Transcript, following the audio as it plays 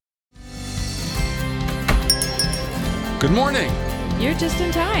Good morning. You're just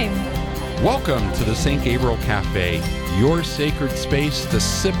in time. Welcome to the St. Gabriel Café, your sacred space to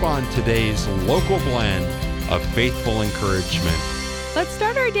sip on today's local blend of faithful encouragement. Let's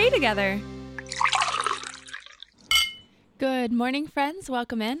start our day together. Good morning, friends.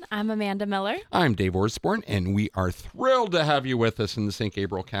 Welcome in. I'm Amanda Miller. I'm Dave Orsborn, and we are thrilled to have you with us in the St.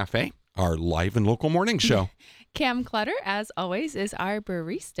 Gabriel Café, our live and local morning show. Cam Clutter, as always, is our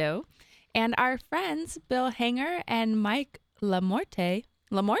barista. And our friends, Bill Hinger and Mike LaMorte,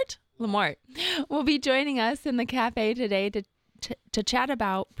 will be joining us in the cafe today to chat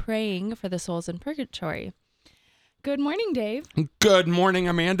about praying for the souls in purgatory. Good morning, Dave. Good morning,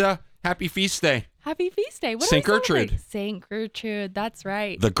 Amanda. Happy feast day. Happy feast day. What St. Gertrude. St. Gertrude, that's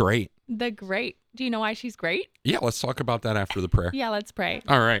right. The Great. The Great. Do you know why she's great? Yeah, let's talk about that after the prayer. Yeah, let's pray.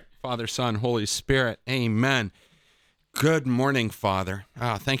 All right. Father, Son, Holy Spirit. Amen. Good morning, Father.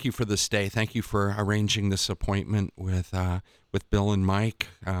 Thank you for this day. Thank you for arranging this appointment with Bill and Mike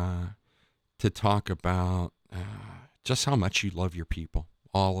to talk about just how much you love your people,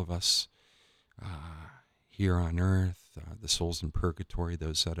 all of us here on earth, the souls in purgatory,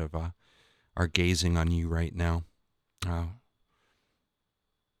 those that are gazing on you right now.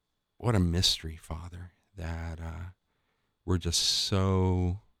 What a mystery, Father, that we're just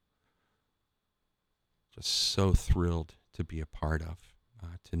so thrilled to be a part of,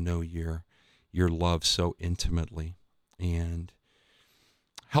 to know your love so intimately, and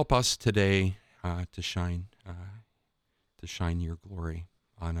help us today to shine your glory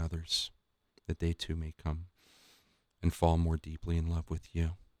on others, that they too may come and fall more deeply in love with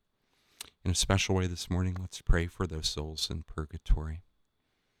you. In a special way this morning, let's pray for those souls in purgatory.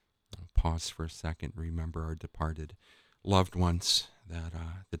 I'll pause for a second, remember our departed loved ones,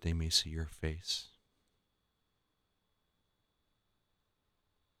 that they may see your face.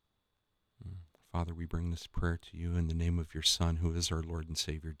 Father, we bring this prayer to you in the name of your Son, who is our Lord and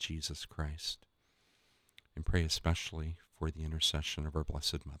Savior, Jesus Christ, and pray especially for the intercession of our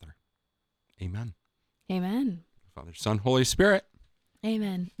Blessed Mother. Amen. Amen. Father, Son, Holy Spirit.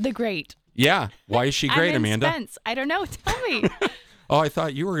 Amen. The Great. Yeah. Why is she great, I'm in Amanda? suspense. I don't know. Tell me. Oh, I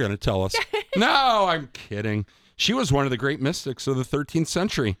thought you were going to tell us. No, I'm kidding. She was one of the great mystics of the 13th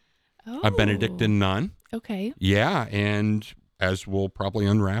century. Oh. A Benedictine nun. Okay. Yeah, and as we'll probably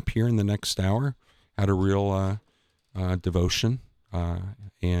unwrap here in the next hour, had a real devotion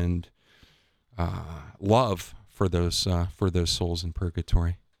and love for those souls in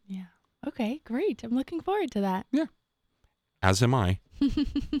purgatory. Yeah. Okay, great. I'm looking forward to that. Yeah. As am I.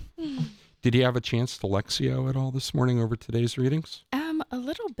 Did you have a chance to Lectio at all this morning over today's readings? A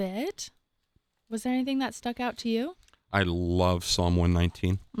little bit. Was there anything that stuck out to you? I love Psalm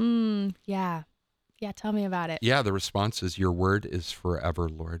 119. Yeah. Yeah, tell me about it. Yeah, the response is, your word is forever,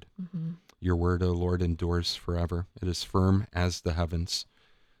 Lord. Mm-hmm. Your word, O Lord, endures forever. It is firm as the heavens.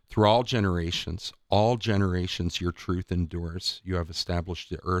 Through all generations, your truth endures. You have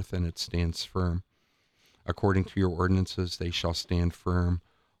established the earth, and it stands firm. According to your ordinances, they shall stand firm.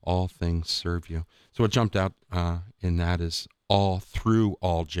 All things serve you. So what jumped out in that is through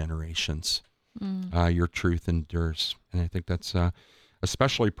all generations, your truth endures. And I think that's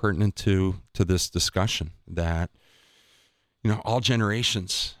especially pertinent to this discussion, that all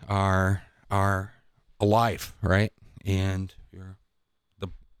generations are alive, right? And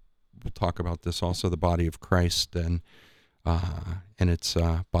we'll talk about this also, the body of Christ and its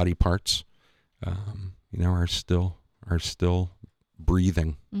body parts, are still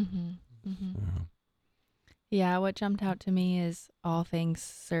breathing. Mm-hmm. Mm-hmm. Yeah, what jumped out to me is all things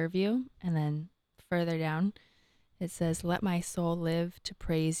serve you, and then further down it says, let my soul live to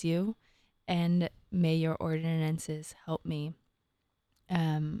praise you, and may your ordinances help me.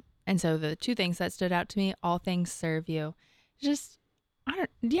 And so the two things that stood out to me, all things serve you. Just,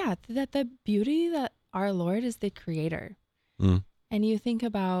 that the beauty that our Lord is the creator. Mm. And you think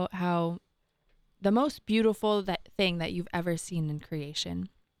about how the most beautiful thing that you've ever seen in creation,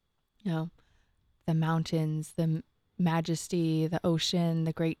 the mountains, the majesty, the ocean,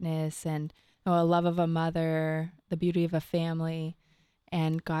 the greatness, and a love of a mother, the beauty of a family,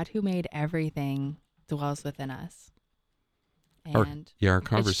 and God who made everything dwells within us. And our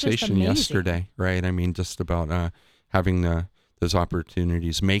conversation yesterday, right? I mean, just about having those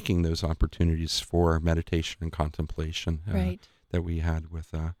opportunities, making those opportunities for meditation and contemplation, right, that we had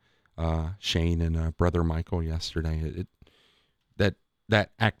with Shane and Brother Michael yesterday.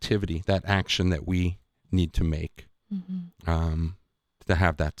 That activity, that action that we need to make, to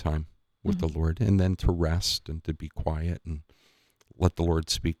have that time with the Lord, and then to rest and to be quiet and let the Lord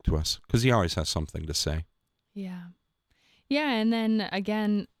speak to us, because he always has something to say. Yeah. Yeah, and then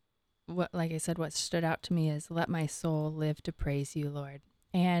again, what, like I said, what stood out to me is let my soul live to praise you, Lord.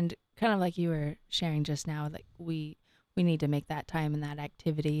 And kind of like you were sharing just now, like we need to make that time and that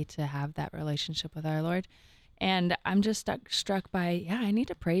activity to have that relationship with our Lord. And I'm just struck by, yeah, I need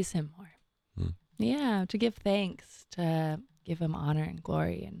to praise him more. Hmm. Yeah, to give thanks, to give him honor and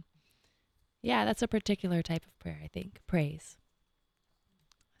glory. And yeah, that's a particular type of prayer, I think, praise.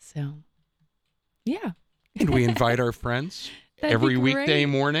 So, yeah. And we invite our friends That'd be every weekday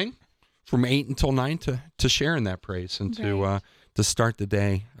great. morning from 8 until 9 to share in that praise and Right. to start the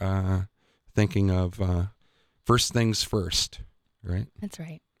day thinking of first things first, right? That's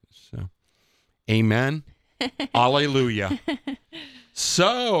right. So, amen. Alleluia.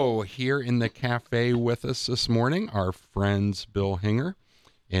 So, here in the cafe with us this morning, our friends Bill Hinger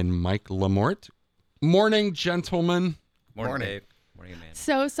and Mike LaMorte. Morning, gentlemen. Morning, Morning. Dave. Morning, Amanda.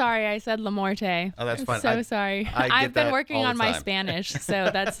 So sorry I said LaMorte. Oh, that's fine. So sorry. I get I've been that working all the on my time. Spanish, so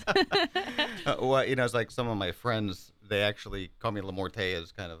that's Well, it's like some of my friends, they actually call me LaMorte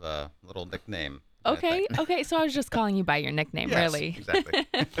as kind of a little nickname. kind of okay. thing. Okay, so I was just calling you by your nickname, Yes, really. exactly.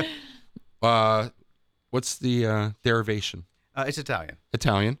 What's the derivation? It's Italian.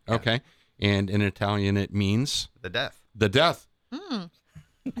 Italian. Yeah. Okay. And in Italian, it means The death. the death.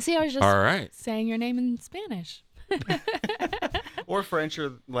 See, I was just All right. saying your name in Spanish. Or French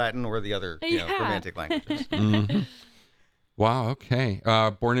or Latin or the other Yeah. romantic languages. Mhm. Wow. Okay.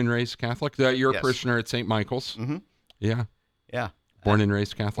 Born and raised Catholic. You're a Yes. parishioner at St. Michael's. Mm-hmm. Yeah. Yeah. Born and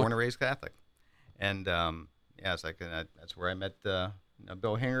raised Catholic. Born and raised Catholic. And yeah, it's like that's where I met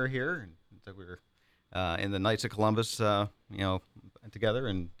Bill Hinger here. And so we were in the Knights of Columbus, together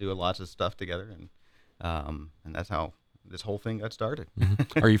and do lots of stuff together. And that's how this whole thing got started.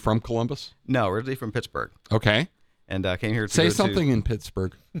 Are you from Columbus? No, originally from Pittsburgh. Okay. And came here to Say go something in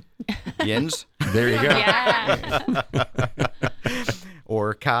Pittsburgh. to Yins There you go. Yeah.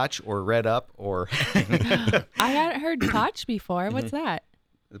 or Koch or Red Up or I hadn't heard Koch before. What's that?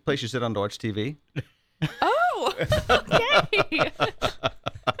 the place you sit on to watch TV. Oh, okay.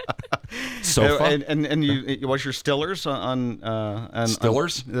 Sofa. And you watch your Stillers on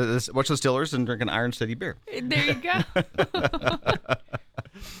Stillers? watch the Stillers and drink an Iron City beer. There you go.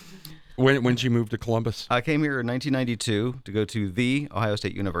 When did you move to Columbus? I came here in 1992 to go to the Ohio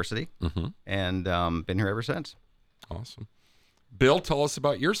State University, Mm-hmm. and been here ever since. Awesome. Bill, tell us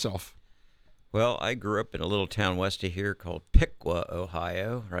about yourself. Well, I grew up in a little town west of here called Piqua,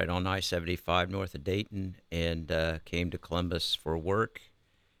 Ohio, right on I-75 north of Dayton, and came to Columbus for work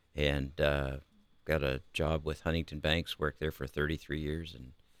and got a job with Huntington Banks, worked there for 33 years,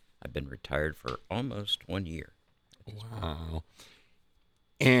 and I've been retired for almost 1 year. Wow.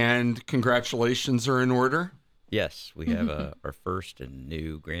 And congratulations are in order. Yes, we have our first and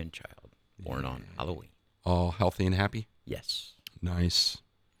new grandchild born on Halloween. All healthy and happy. Yes, Nice.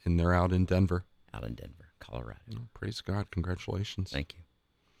 And they're out in Denver. out in Denver, Colorado. Oh, praise God. Congratulations. Thank you.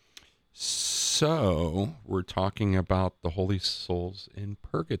 So, we're talking about the holy souls in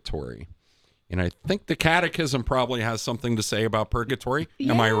purgatory. And I think the catechism probably has something to say about purgatory.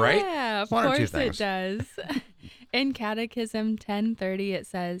 Am I right? Yeah, of One or two course it things. does. In Catechism 1030, it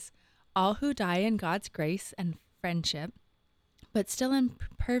says, all who die in God's grace and friendship, but still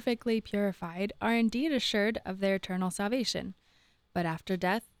imperfectly purified, are indeed assured of their eternal salvation. But after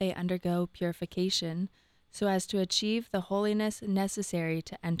death, they undergo purification so as to achieve the holiness necessary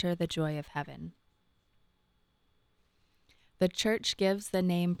to enter the joy of heaven. The Church gives the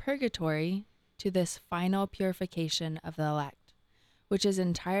name purgatory to this final purification of the elect, which is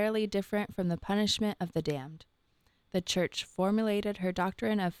entirely different from the punishment of the damned. The Church formulated her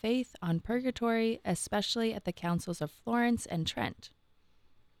doctrine of faith on purgatory, especially at the councils of Florence and Trent.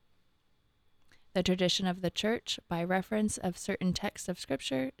 The tradition of the Church, by reference of certain texts of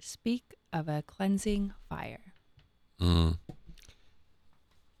Scripture, speak of a cleansing fire. Mm.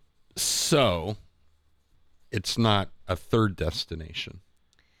 So, it's not a third destination.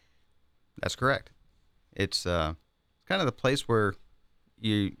 That's correct. It's kind of the place where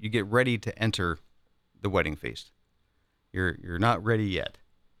you get ready to enter the wedding feast. You're not ready yet,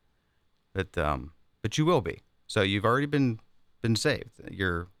 but you will be. So you've already been saved.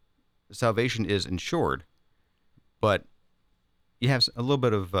 Your salvation is ensured, but you have a little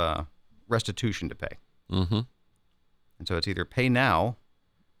bit of restitution to pay. Mm-hmm. And so it's either pay now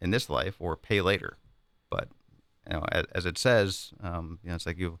in this life or pay later. But as it says, it's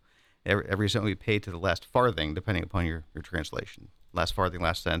like every cent we pay to the last farthing, depending upon your translation. Last farthing,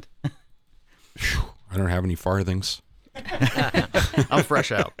 last cent. I don't have any farthings. I'm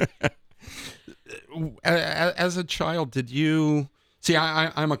fresh out. As a child, did you see?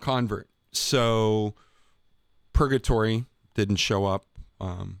 I'm a convert, so purgatory didn't show up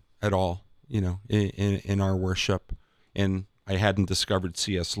at all, in our worship. And I hadn't discovered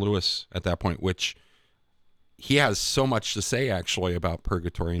C.S. Lewis at that point, which he has so much to say actually about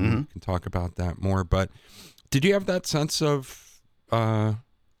purgatory, and we can talk about that more. But did you have that sense of the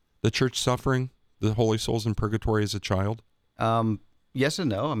church suffering, the holy souls in purgatory as a child? Yes and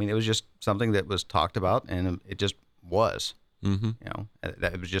no. I mean, it was just something that was talked about, and it just was. Mm-hmm.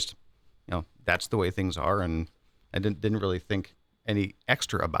 That it was just, that's the way things are, and I didn't really think any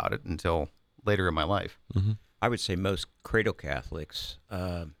extra about it until later in my life. Mm-hmm. I would say most cradle Catholics,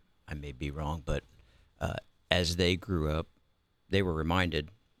 I may be wrong, but as they grew up, they were reminded,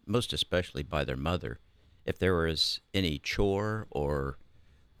 most especially by their mother, if there was any chore or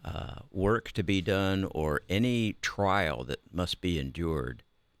work to be done or any trial that must be endured,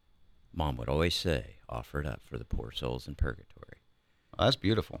 Mom would always say, offer it up for the poor souls in purgatory. Well, that's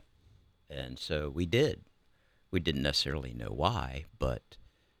beautiful. And so we did. We didn't necessarily know why, but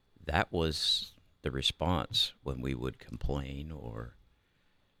that was the response when we would complain or,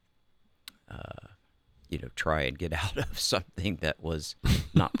 try and get out of something that was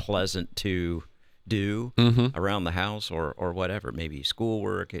not pleasant to do around the house or whatever, maybe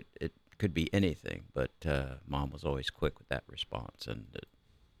schoolwork. It could be anything, but Mom was always quick with that response, and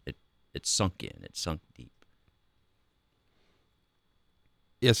it sunk in. It sunk deep.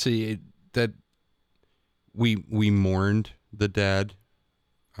 Yeah, see, that we mourned the dead.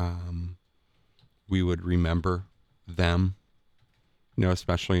 We would remember them,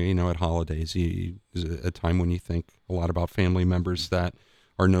 especially, at holidays. Is a time when you think a lot about family members that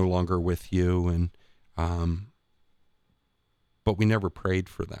are no longer with you, and but we never prayed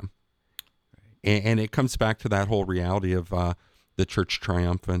for them. Right. And it comes back to that whole reality of the church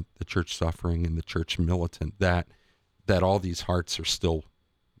triumphant, the church suffering, and the church militant, that all these hearts are still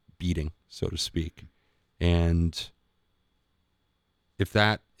beating, so to speak. And if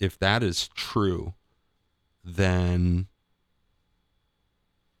that is true, then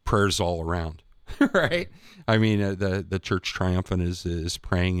prayers all around, right? I mean, the church triumphant is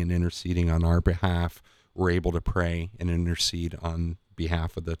praying and interceding on our behalf. We're able to pray and intercede on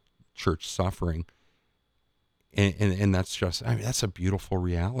behalf of the church suffering. And that's just, that's a beautiful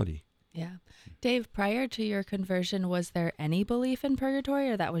reality. Yeah. Dave, prior to your conversion, was there any belief in purgatory,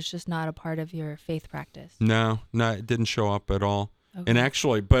 or that was just not a part of your faith practice? No, it didn't show up at all. Okay. And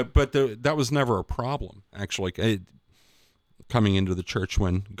actually, but that was never a problem. Actually, coming into the church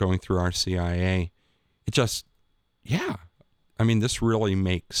when going through our CIA, it just, this really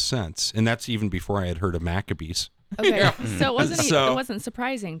makes sense. And that's even before I had heard of Maccabees. Okay, so it wasn't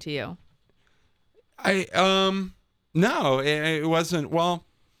surprising to you. No, it wasn't. Well,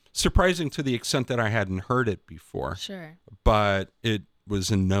 surprising to the extent that I hadn't heard it before. Sure. But it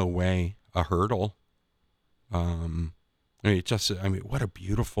was in no way a hurdle. What a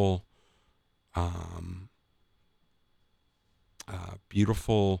beautiful,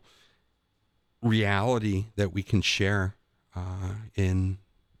 beautiful reality that we can share in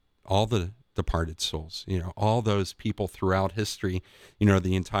all the departed souls. All those people throughout history.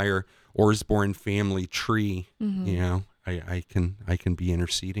 The entire Orsborn family tree. Mm-hmm. I can be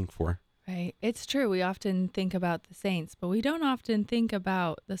interceding for. Right. It's true. We often think about the saints, but we don't often think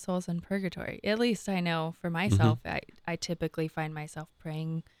about the souls in purgatory. At least I know for myself, I typically find myself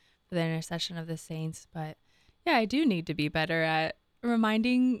praying for the intercession of the saints. But yeah, I do need to be better at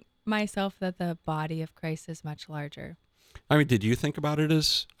reminding myself that the body of Christ is much larger. Did you think about it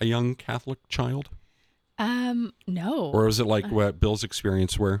as a young Catholic child? No. Or was it like what Bill's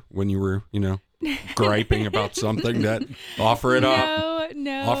experience were when you were, griping about something that offer it up?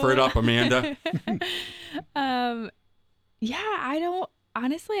 No. Offer it up, Amanda. I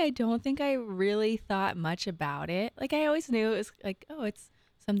don't think I really thought much about it. Like, I always knew it was like, oh, it's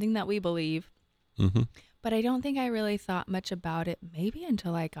something that we believe. Mm-hmm. But I don't think I really thought much about it maybe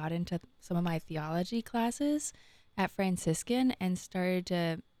until I got into some of my theology classes at Franciscan and started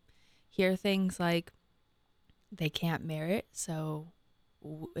to hear things like they can't merit, so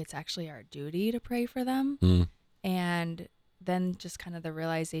it's actually our duty to pray for them. Mm. And then just kind of the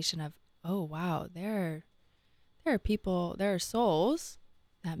realization of, oh, wow, there are people, there are souls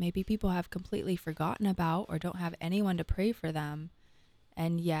that maybe people have completely forgotten about or don't have anyone to pray for them.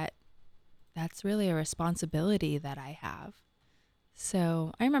 And yet that's really a responsibility that I have.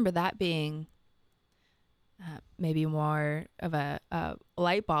 So I remember that being maybe more of a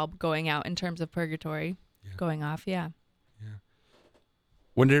light bulb going out in terms of purgatory, going off. Yeah.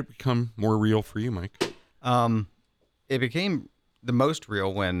 When did it become more real for you, Mike? It became the most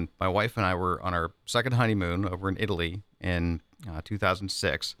real when my wife and I were on our second honeymoon over in Italy in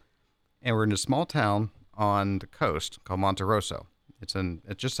 2006, and we're in a small town on the coast called Monte Rosso. It's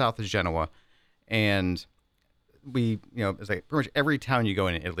just south of Genoa, and it's like pretty much every town you go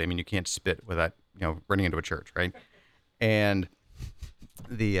in Italy. I mean, you can't spit without running into a church, right? And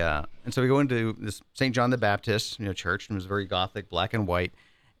and so we go into this St. John the Baptist, church, and it was very Gothic, black and white.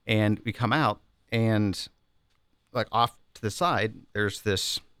 And we come out, and like off to the side, there's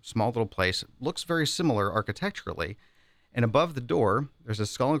this small little place. It looks very similar architecturally. And above the door, there's a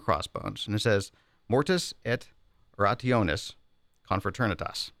skull and crossbones, and it says, Mortis et Rationis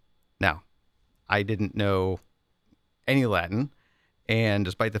Confraternitas. Now, I didn't know any Latin, and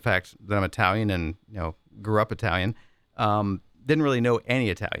despite the fact that I'm Italian and grew up Italian, didn't really know any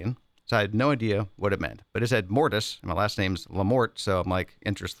Italian, so I had no idea what it meant. But it said Mortis, and my last name's LaMorte, so I'm like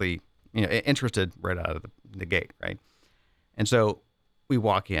interested right out of the gate, right? And so we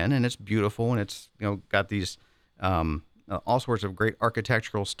walk in, and it's beautiful, and it's got these all sorts of great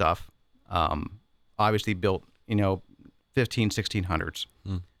architectural stuff, obviously built 1600s.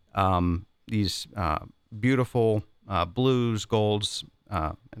 These beautiful blues, golds,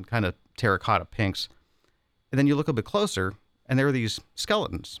 and kind of terracotta pinks. And then you look a bit closer, and there are these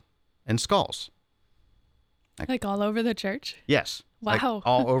skeletons and skulls. Like all over the church? Yes. Wow. Like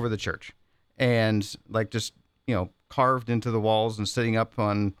all over the church. And like just, carved into the walls and sitting up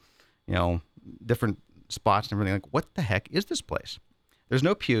on, different spots and everything. Like, what the heck is this place? There's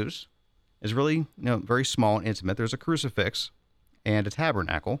no pews. It's really, very small and intimate. There's a crucifix and a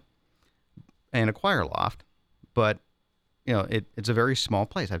tabernacle and a choir loft. But, it's a very small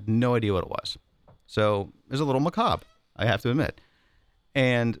place. I have no idea what it was. So it was a little macabre, I have to admit.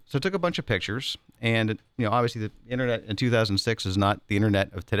 And so I took a bunch of pictures, and, obviously the internet in 2006 is not the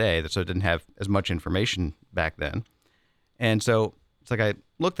internet of today, so it didn't have as much information back then. And so it's like I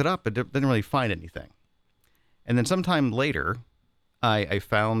looked it up, but didn't really find anything. And then sometime later, I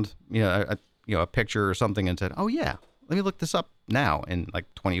found, a picture or something and said, oh yeah, let me look this up now in like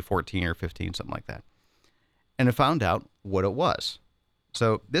 2014 or 15, something like that. And I found out what it was.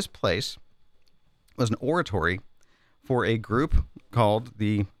 So this place was an oratory for a group called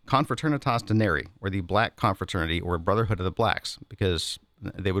the Confraternitas Daneri, or the Black Confraternity, or Brotherhood of the Blacks, because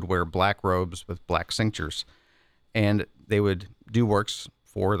they would wear black robes with black cinctures, and they would do works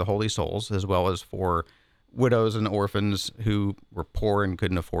for the holy souls as well as for widows and orphans who were poor and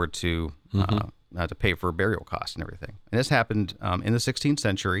couldn't afford to pay for burial costs and everything. And this happened in the 16th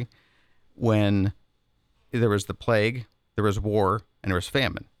century when there was the plague, there was war, and there was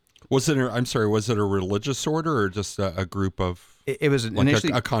famine. Was it a religious order or just a group of? It was like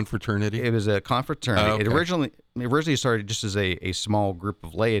initially a confraternity. It was a confraternity. Oh, okay. It originally started just as a small group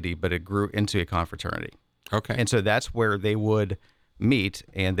of laity, but it grew into a confraternity. Okay. And so that's where they would meet,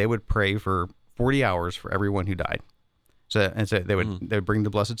 and they would pray for 40 hours for everyone who died. So they would bring the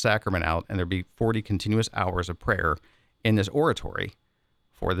Blessed Sacrament out, and there'd be 40 continuous hours of prayer in this oratory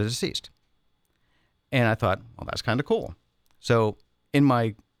for the deceased. And I thought, well, that's kind of cool. So in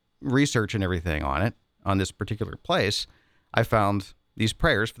my research and everything on this particular place, I found these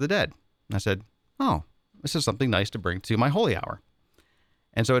prayers for the dead. And I said, oh, this is something nice to bring to my holy hour.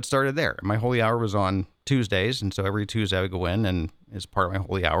 And so it started there. My holy hour was on Tuesdays, and so every Tuesday I would go in, and as part of my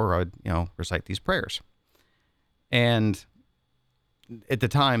holy hour, I would, recite these prayers. And at the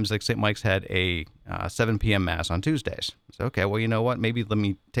times, like St. Mike's had a 7 p.m. Mass on Tuesdays. So, okay, well, you know what? Maybe let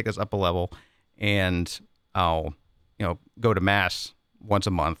me take this up a level, and I'll, go to Mass once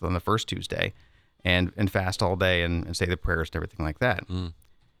a month on the first Tuesday and fast all day and say the prayers and everything like that.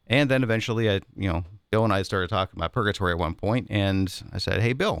 And then eventually, Bill and I started talking about purgatory at one point, and I said,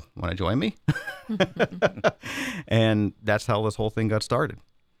 hey, Bill, want to join me? And that's how this whole thing got started.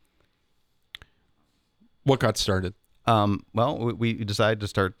 What got started? Well, we decided to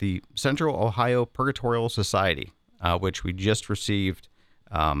start the Central Ohio Purgatorial Society, which we just received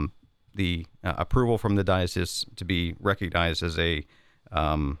the approval from the diocese to be recognized as a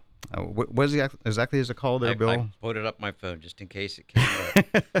what is exactly is it called there, Bill? I put it up my phone just in case it came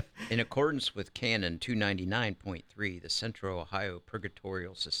up. In accordance with Canon 299.3, the Central Ohio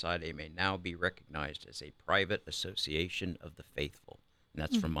Purgatorial Society may now be recognized as a private association of the faithful. And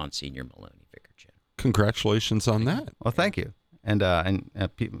that's from Monsignor Maloney, Vicar General. Congratulations on that. Well, thank you. And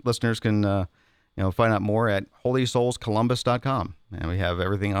listeners can find out more at holysoulscolumbus.com. And we have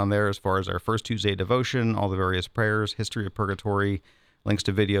everything on there as far as our First Tuesday devotion, all the various prayers, history of purgatory, links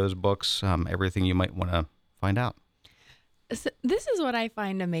to videos, books, everything you might want to find out. So this is what I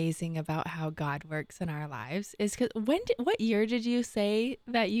find amazing about how God works in our lives is because what year did you say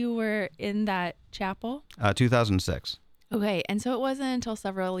that you were in that chapel? 2006. Okay. And so it wasn't until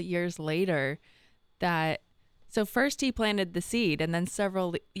several years later so first he planted the seed, and then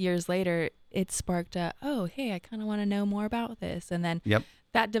several years later it sparked oh, hey, I kind of want to know more about this. And then Yep.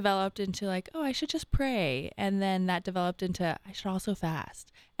 that developed into like, oh, I should just pray. And then that developed into, I should also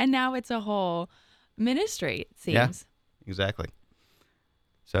fast. And now it's a whole ministry, it Yeah. seems. Exactly.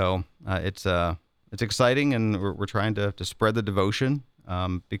 So it's exciting, and we're trying to spread the devotion,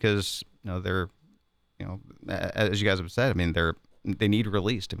 because they're, as you guys have said, I mean, they need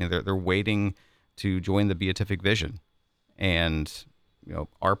released. I mean, they're waiting to join the beatific vision, and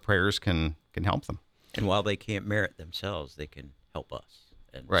our prayers can help them. And while they can't merit themselves, they can help us.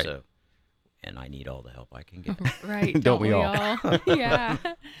 And Right. so, and I need all the help I can get. Right. Don't we all? Yeah.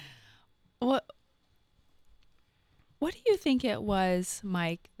 What do you think it was,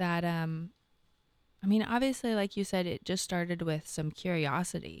 Mike, that I mean, obviously, like you said, it just started with some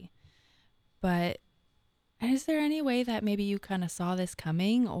curiosity, but is there any way that maybe you kind of saw this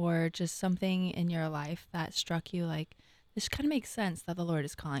coming, or just something in your life that struck you like, this kind of makes sense that the Lord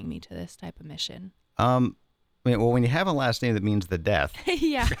is calling me to this type of mission? I mean, well, when you have a last name that means the death,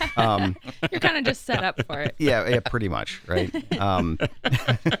 Yeah. You're kind of just set up for it. yeah, pretty much, right?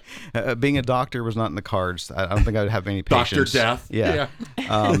 Being a doctor was not in the cards. I don't think I would have any patience. Dr. Death. Yeah.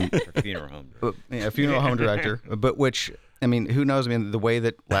 For funeral home. A funeral home director, but which, I mean, who knows? I mean, the way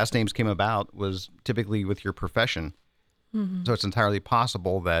that last names came about was typically with your profession. Mm-hmm. So it's entirely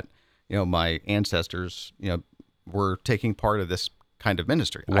possible that, my ancestors, were taking part of this kind of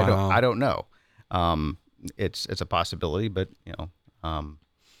ministry. Wow. I don't know. It's a possibility, but all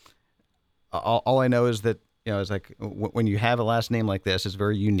I know is that it's like when you have a last name like this, it's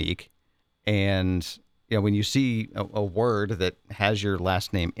very unique, and when you see a word that has your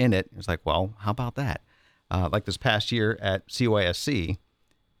last name in it, it's like, well, how about that? Like this past year at CYSC,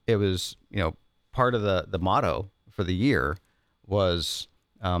 it was part of the motto for the year was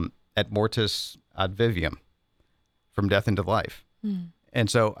et mortis ad vivium, from death into life. Mm. And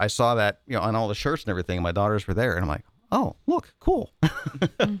so I saw that, on all the shirts and everything, and my daughters were there, and I'm like, oh, look, cool.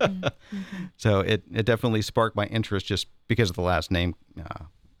 Mm-hmm. Mm-hmm. So it definitely sparked my interest just because of the last name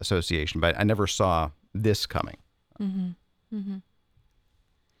association, but I never saw this coming. Mm-hmm. Mm-hmm.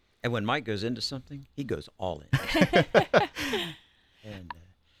 And when Mike goes into something, he goes all in. And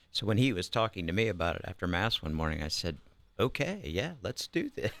so when he was talking to me about it after Mass one morning, I said, okay, yeah, let's do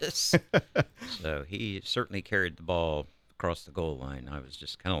this. So he certainly carried the ball across the goal line. I was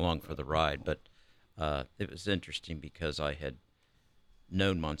just kind of along for the ride, but it was interesting because I had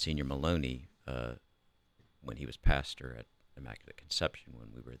known Monsignor Maloney when he was pastor at Immaculate Conception when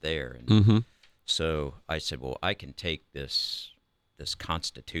we were there, and Mm-hmm. so I said, well, I can take this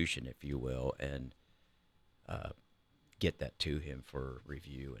constitution, if you will, and get that to him for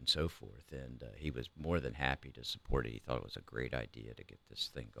review and so forth, and he was more than happy to support it. He thought it was a great idea to get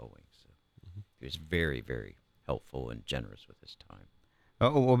this thing going, so he was very, very helpful and generous with his time.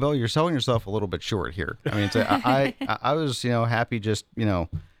 Oh, well, Bill, you're selling yourself a little bit short here. I mean, I was, happy just, doing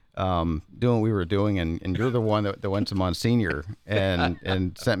what we were doing, and you're the one that went to Monsignor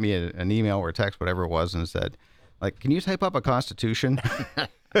and sent me an email or a text, whatever it was, and said, like, can you type up a constitution?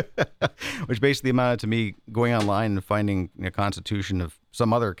 Which basically amounted to me going online and finding a constitution of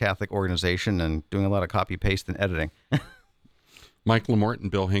some other Catholic organization and doing a lot of copy paste and editing. Mike LaMorte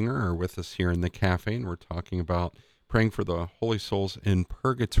and Bill Hinger are with us here in the cafe, and we're talking about praying for the holy souls in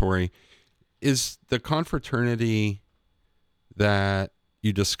purgatory. Is the confraternity that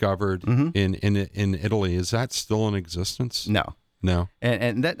you discovered in Italy, is that still in existence? No.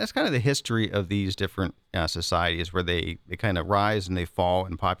 And that's kind of the history of these different societies, where they kind of rise and they fall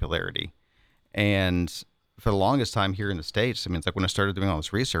in popularity. And for the longest time here in the States, I mean, it's like when I started doing all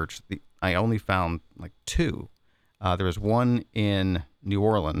this research, I only found like two. There was one in New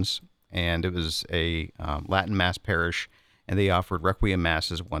Orleans, and it was a Latin Mass parish, and they offered Requiem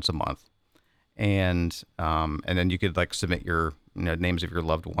Masses once a month. And then you could like submit your names of your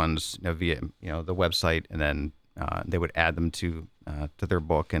loved ones via the website, and then they would add them to their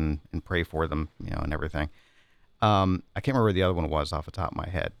book and pray for them, and everything. I can't remember where the other one was off the top of my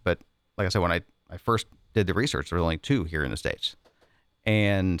head, but like I said, when I first did the research, there were only two here in the States.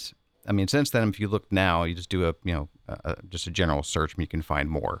 And I mean, since then, if you look now, you just do just a general search, and you can find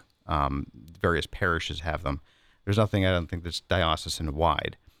more. Various parishes have them. There's nothing, I don't think, that's diocesan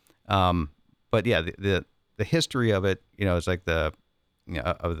wide. But yeah, the history of it, is like of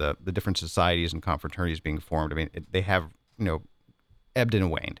the different societies and confraternities being formed. I mean, they have ebbed and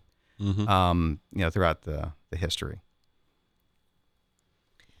waned, throughout the history.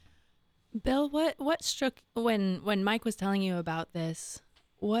 Bill, what struck when Mike was telling you about this?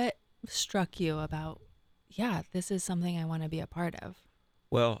 What struck you about? Yeah, this is something I want to be a part of.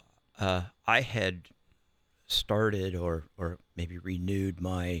 Well, I had started or maybe renewed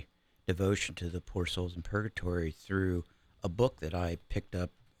my devotion to the poor souls in purgatory through a book that I picked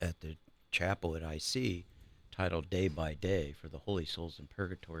up at the chapel at IC titled Day by Day for the Holy Souls in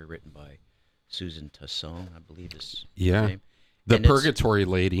Purgatory, written by Susan Tasson, I believe is Yeah. her name. The And it's- Purgatory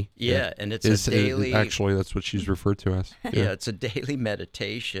Lady. Yeah, and it's Is a daily... actually, that's what she's referred to as. Yeah, it's a daily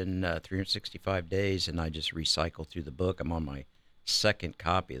meditation, 365 days, and I just recycle through the book. I'm on my second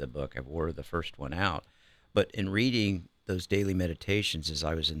copy of the book. I wore the first one out. But in reading those daily meditations as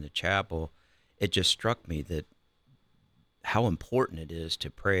I was in the chapel, it just struck me that how important it is to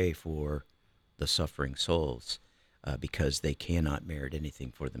pray for the suffering souls because they cannot merit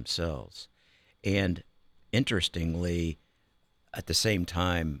anything for themselves. And interestingly, at the same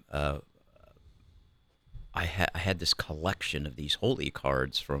time, I had this collection of these holy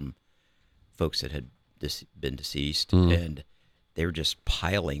cards from folks that had been deceased, and they were just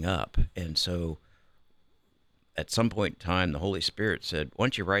piling up. And so at some point in time, the Holy Spirit said, why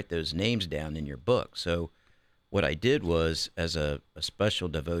don't you write those names down in your book? So what I did was, as a special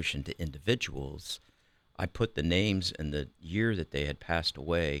devotion to individuals, I put the names and the year that they had passed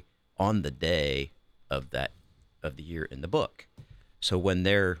away on the day of the year in the book. So when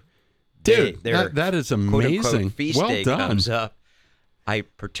their That is amazing. quote-unquote feast Well day done. comes up, I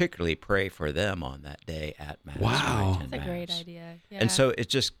particularly pray for them on that day at Mass. when I Wow. attend That's a great Mass. idea. Yeah. And so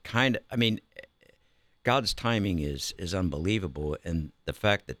it's just kind of, I mean, God's timing is unbelievable, and the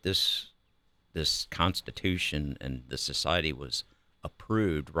fact that this Constitution and the society was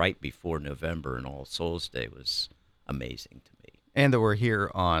approved right before November and All Souls Day was amazing to me. And that we're here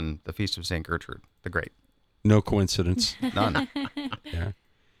on the Feast of St. Gertrude the Great. No coincidence. None. Yeah.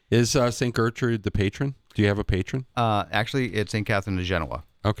 Is St. Gertrude the patron? Do you have a patron? Actually, it's St. Catherine of Genoa.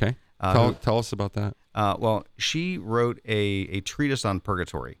 Okay. Tell us about that. Well, she wrote a treatise on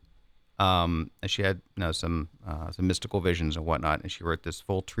purgatory. And she had some mystical visions and whatnot, and she wrote this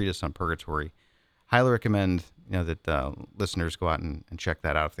full treatise on purgatory. Highly recommend that listeners go out and check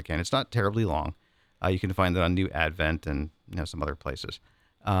that out if they can. It's not terribly long. You can find it on New Advent and some other places.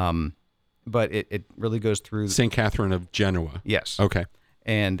 But it really goes through St. Catherine of Genoa. Yes. Okay.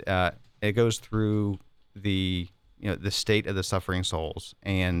 And it goes through the state of the suffering souls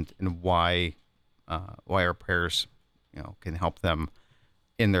and why our prayers can help them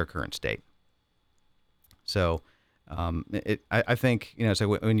in their current state. So I think so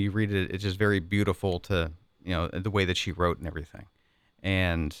when you read it, it's just very beautiful to the way that she wrote and everything,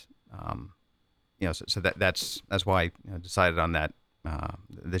 and so that's why I decided on that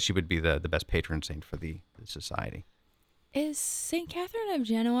she would be the best patron saint for the society. Is St. Catherine of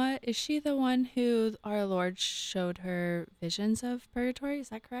Genoa, is she the one who our Lord showed her visions of purgatory? Is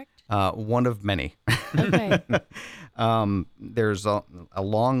that correct? One of many. Okay. There's a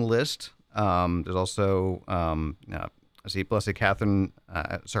long list. There's also, Blessed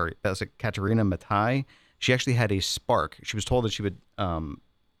Katerina Mattei. She actually had a spark. She was told that she would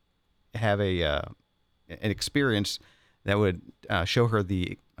have an experience that would show her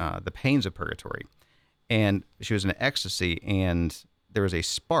the pains of purgatory. And she was in ecstasy, and there was a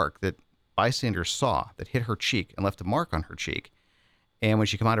spark that bystanders saw that hit her cheek and left a mark on her cheek. And when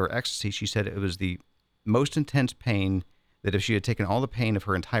she came out of her ecstasy, she said it was the most intense pain, that if she had taken all the pain of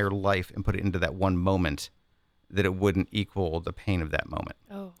her entire life and put it into that one moment, that it wouldn't equal the pain of that moment.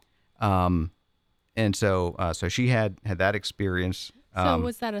 Oh. And so she had that experience. So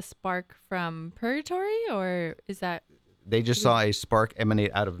was that a spark from purgatory, or is that... They just saw a spark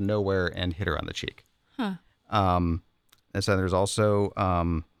emanate out of nowhere and hit her on the cheek. Huh. And so there's also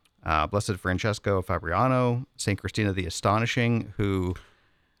Blessed Francesco Fabriano, St. Christina the Astonishing, who...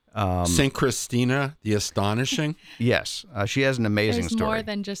 St. Christina the Astonishing? Yes. She has an amazing There's story. more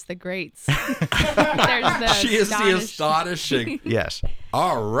than just the greats. There's the She is the astonishing. Yes.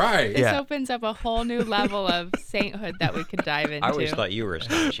 All right. This Yeah. opens up a whole new level of sainthood that we could dive into. I always thought you were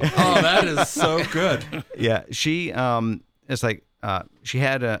astonishing. Oh, that is so good. Yeah. She, it's like, she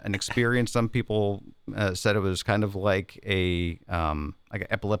had an experience. Some people said it was kind of like an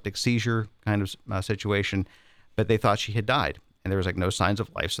epileptic seizure kind of situation, but they thought she had died. And there was no signs of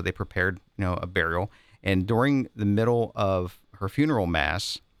life, so they prepared, a burial. And during the middle of her funeral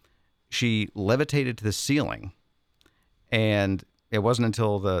mass, she levitated to the ceiling. And it wasn't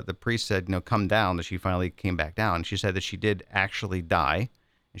until the priest said, come down, that she finally came back down. She said that she did actually die,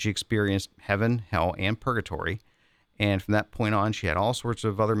 and she experienced heaven, hell, and purgatory. And from that point on, she had all sorts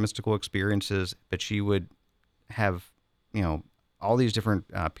of other mystical experiences, but she would have, all these different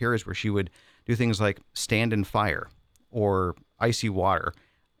periods where she would do things like stand in fire or icy water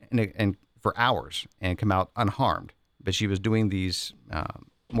and for hours and come out unharmed. But she was doing these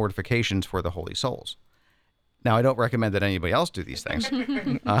mortifications for the holy souls. Now, I don't recommend that anybody else do these things.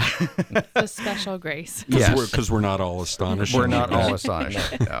 It's a special grace. Yes. Because we're not all astonished. We're not all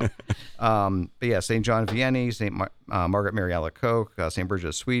astonished. No. But yeah, St. John Vianney, Margaret Mary Alacoque, St. Bridget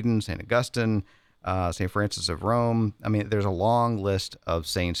of Sweden, St. Augustine, St. Francis of Rome. I mean, there's a long list of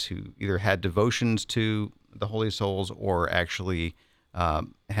saints who either had devotions to the Holy Souls or actually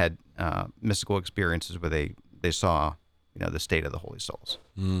had mystical experiences where they saw, the state of the Holy Souls.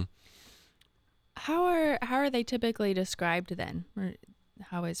 Mm. How are they typically described then? Or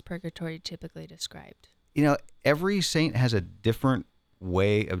how is purgatory typically described? Every saint has a different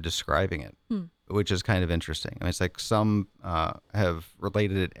way of describing it, which is kind of interesting. I mean, it's like some have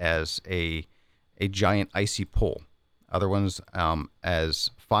related it as a giant icy pool. Other ones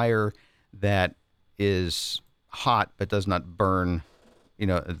as fire that is hot but does not burn,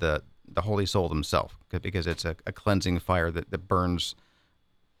 the Holy Soul themselves, because it's a cleansing fire that burns,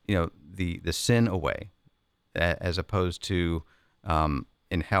 the sin away, as opposed to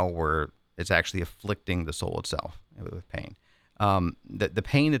in hell where it's actually afflicting the soul itself with pain. The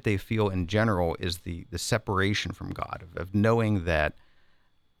pain that they feel in general is the separation from God, of knowing that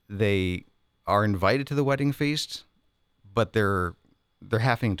they are invited to the wedding feast, but they're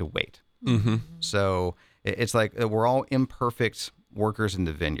having to wait. Mm-hmm. So it's like we're all imperfect workers in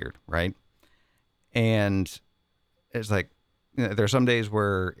the vineyard, right? And it's like, there's some days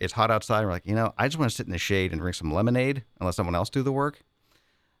where it's hot outside and we're like, I just want to sit in the shade and drink some lemonade and let someone else do the work.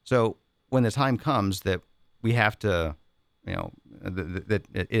 So when the time comes that we have to, that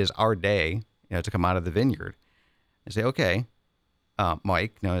it is our day, to come out of the vineyard and say, okay,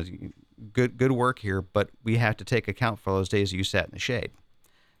 Mike, good work here, but we have to take account for those days you sat in the shade.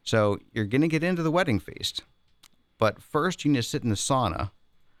 So you're going to get into the wedding feast, but first you need to sit in the sauna,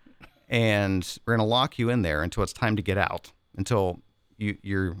 and we're going to lock you in there until it's time to get out, until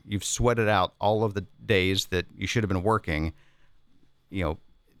you've sweated out all of the days that you should have been working. You're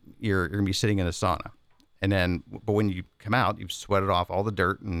going to be sitting in a sauna. And then, but when you come out, you've sweated off all the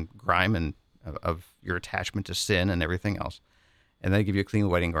dirt and grime and of your attachment to sin and everything else. And they give you a clean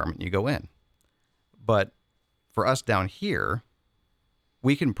wedding garment and you go in. But for us down here,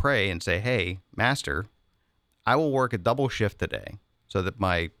 we can pray and say, hey, Master, I will work a double shift today so that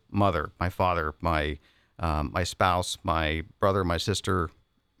my mother, my father, my spouse, my brother, my sister,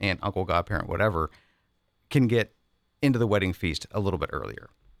 aunt, uncle, godparent, whatever, can get into the wedding feast a little bit earlier.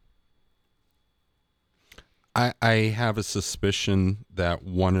 I have a suspicion that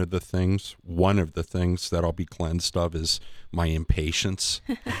one of the things that I'll be cleansed of is my impatience.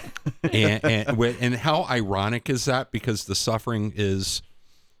 and how ironic is that? Because the suffering is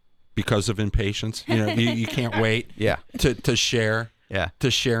because of impatience. You can't wait to share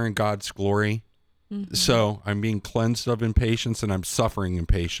in God's glory. Mm-hmm. So I'm being cleansed of impatience and I'm suffering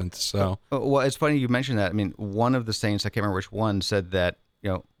impatience. So well, it's funny you mentioned that. I mean, one of the saints, I can't remember which one, said that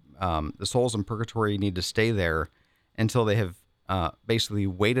the souls in purgatory need to stay there until they have basically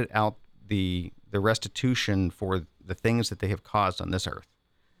waited out the restitution for the things that they have caused on this earth.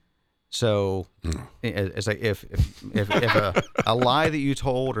 So it's like if a lie that you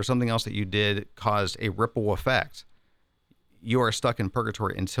told or something else that you did caused a ripple effect, you are stuck in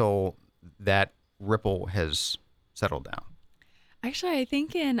purgatory until that ripple has settled down. Actually, I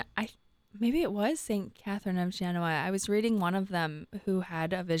think maybe it was St. Catherine of Genoa. I was reading one of them who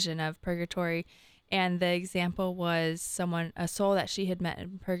had a vision of purgatory, and the example was a soul that she had met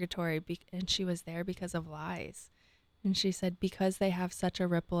in purgatory, and she was there because of lies. And she said because they have such a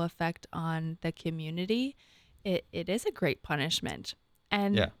ripple effect on the community, it is a great punishment.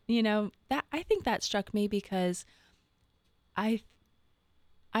 And that I think that struck me because I'm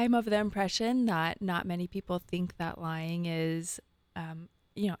of the impression that not many people think that lying is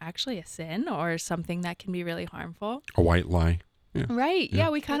actually a sin or something that can be really harmful. A white lie. Yeah. Right. Yeah,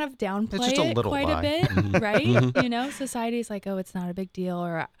 we kind of downplay it quite a bit, right? Society's like, oh, it's not a big deal,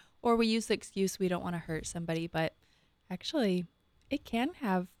 or we use the excuse we don't want to hurt somebody, but actually it can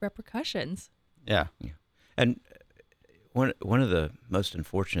have repercussions. Yeah. And one of the most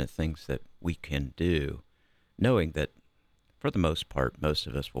unfortunate things that we can do, knowing that for the most part, most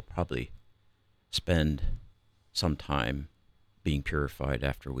of us will probably spend some time being purified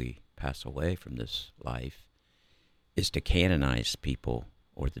after we pass away from this life, is to canonize people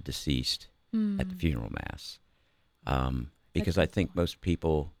or the deceased at the funeral mass. Because I think most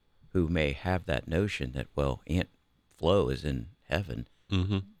people who may have that notion that, well, Aunt Flo is in heaven,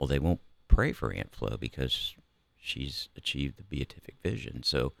 well, they won't pray for Aunt Flo because she's achieved the beatific vision.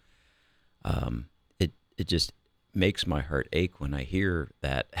 So it just makes my heart ache when I hear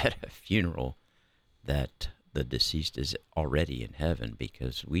that at a funeral that the deceased is already in heaven,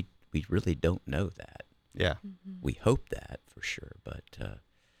 because we really don't know that. Yeah. We hope that for sure, but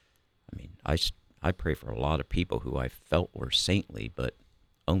I mean, I pray for a lot of people who I felt were saintly, but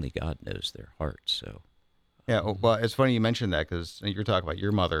only God knows their hearts. So Yeah. Well, it's funny you mentioned that because you're talking about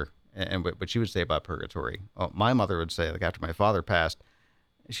your mother and what she would say about purgatory. Well, my mother would say, like after my father passed,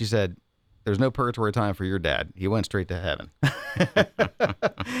 she said, "There's no purgatory time for your dad. He went straight to heaven."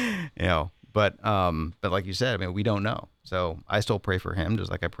 But like you said, I mean, we don't know. So I still pray for him,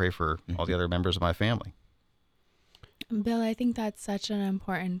 just like I pray for all the other members of my family. Bill, I think that's such an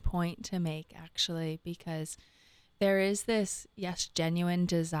important point to make, actually, because there is this, yes, genuine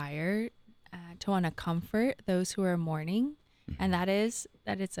desire to want to comfort those who are mourning. And that it's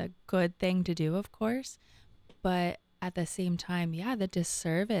a good thing to do, of course. But at the same time, yeah, the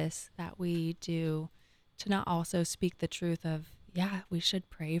disservice that we do to not also speak the truth of, yeah, we should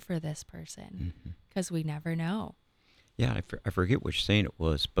pray for this person because we never know. yeah, I forget which saint it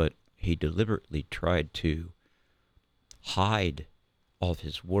was, but he deliberately tried to hide all of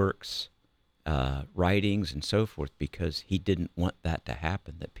his works, writings, and so forth, because he didn't want that to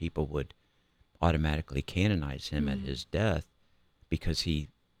happen, that people would automatically canonize him at his death, because he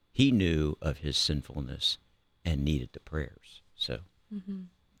knew of his sinfulness and needed the prayers. So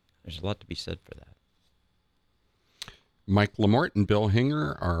there's a lot to be said for that. Mike LaMorte and Bill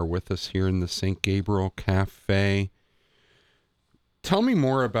Hinger are with us here in the St. Gabriel Café. Tell me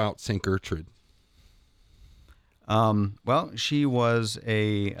more about St. Gertrude. Well, she was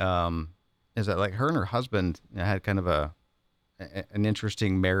is that like her and her husband had kind of an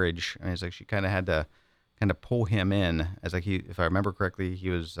interesting marriage. I mean, it's like she kind of had to kind of pull him in, as like if I remember correctly, he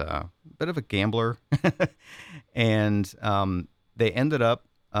was a bit of a gambler, and they ended up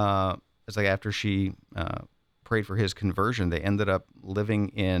it's like after she prayed for his conversion, they ended up living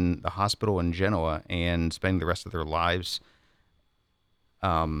in the hospital in Genoa and spending the rest of their lives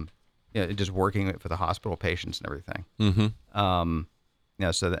just working for the hospital patients and everything.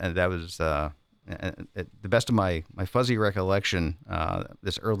 So that was the best of my fuzzy recollection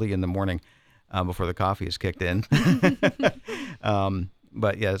this early in the morning before the coffee is kicked in.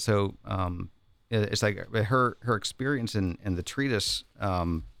 But yeah, so it's like her experience in the treatise. I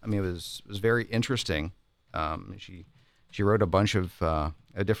mean, it was very interesting. She wrote a bunch of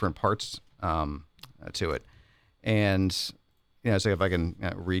different parts to it, and so if I can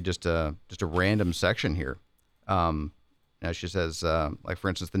read just a random section here. She says, like for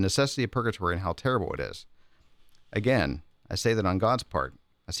instance, the necessity of purgatory and how terrible it is. Again, I say that on God's part,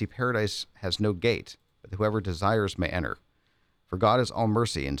 I see paradise has no gate, but whoever desires may enter. For God is all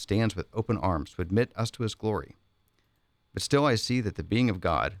mercy and stands with open arms to admit us to his glory. But still I see that the being of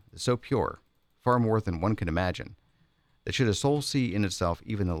God is so pure, far more than one can imagine, that should a soul see in itself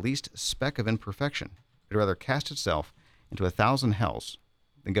even the least speck of imperfection, it would rather cast itself into 1,000 hells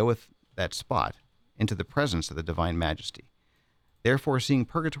than go with that spot into the presence of the divine majesty. Therefore, seeing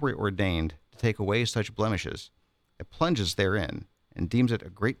purgatory ordained to take away such blemishes, it plunges therein and deems it a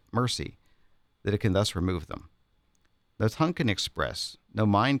great mercy that it can thus remove them. No tongue can express, no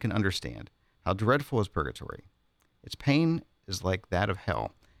mind can understand how dreadful is purgatory. Its pain is like that of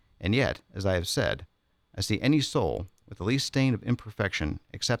hell, and yet, as I have said, I see any soul with the least stain of imperfection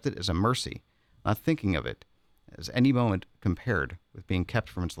accept it as a mercy, not thinking of it as any moment compared with being kept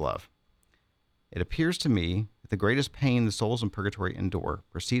from its love. It appears to me that the greatest pain the souls in purgatory endure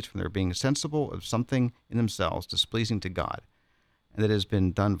proceeds from their being sensible of something in themselves displeasing to God, and that it has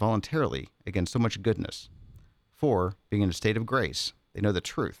been done voluntarily against so much goodness. For, being in a state of grace, they know the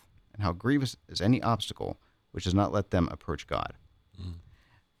truth, and how grievous is any obstacle which does not let them approach God.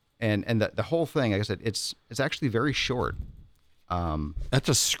 And the whole thing, like I said, it's actually very short. That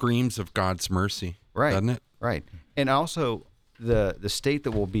just screams of God's mercy, Right. doesn't it? Right. And also the state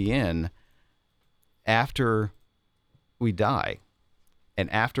that we'll be in after we die and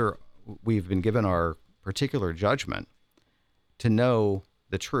after we've been given our particular judgment, to know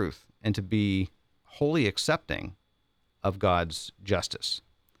the truth and to be wholly accepting of God's justice.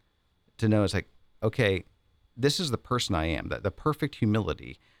 To know it's like, okay, this is the person I am, the perfect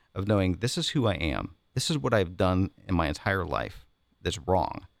humility of knowing this is who I am. This is what I've done in my entire life that's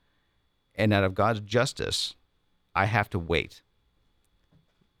wrong. And out of God's justice, I have to wait.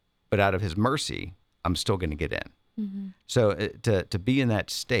 But out of his mercy, I'm still going to get in. So to be in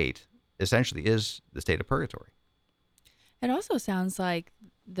that state essentially is the state of purgatory. It also sounds like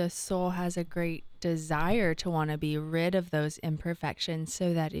the soul has a great desire to want to be rid of those imperfections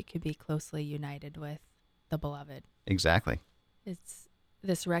so that it could be closely united with the beloved. Exactly. It's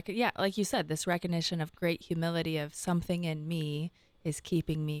this like you said, this recognition of great humility of something in me is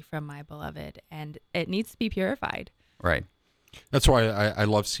keeping me from my beloved, and it needs to be purified. Right. That's why I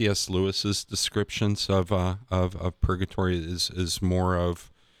love C.S. Lewis's descriptions of purgatory is more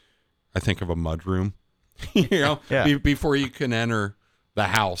of, I think, of a mudroom. Yeah. Before you can enter the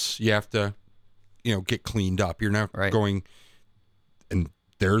house, you have to, get cleaned up. You're not Right. going, and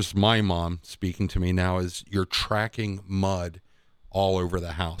there's my mom speaking to me now, is you're tracking mud all over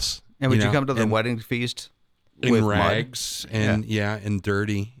the house. And would you know, come to the and wedding feast in with mud? rags and and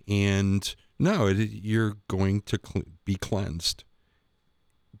dirty, and no, you're going to be cleansed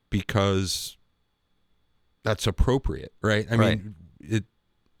because that's appropriate, right? I Right. mean,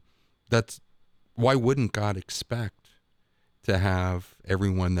 that's why wouldn't God expect to have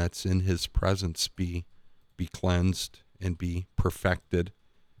everyone that's in his presence be cleansed and be perfected?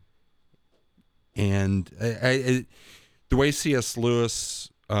 And the way C.S. Lewis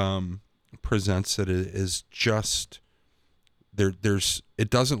presents it is just there's it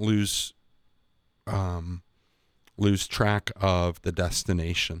doesn't lose track of the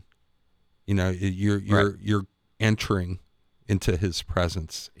destination. You're entering into his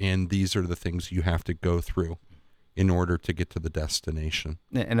presence, and these are the things you have to go through in order to get to the destination.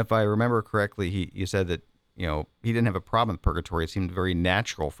 And if I remember correctly, you said that he didn't have a problem with purgatory. It seemed very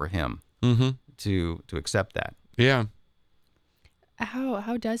natural for him to accept that. Yeah.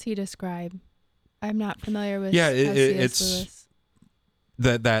 How does he describe? I'm not familiar with. Yeah, how C.S. it's Lewis.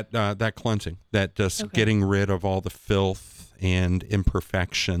 that cleansing, that just Okay. getting rid of all the filth and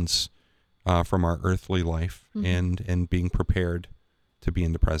imperfections from our earthly life, and being prepared to be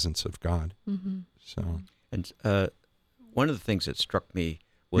in the presence of God. Mm-hmm. So And one of the things that struck me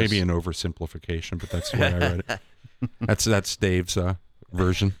was maybe an oversimplification, but that's the way I read it. That's Dave's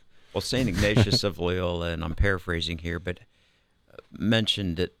version. well, Saint Ignatius of Loyola, and I'm paraphrasing here, but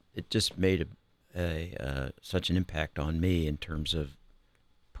mentioned that it just made such an impact on me in terms of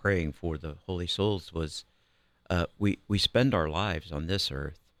praying for the holy souls. Was we spend our lives on this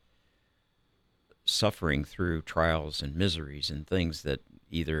earth suffering through trials and miseries and things that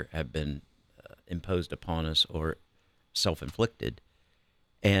either have been imposed upon us or self-inflicted,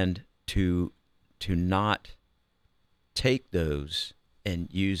 and to not take those and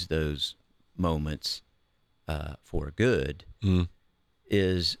use those moments for good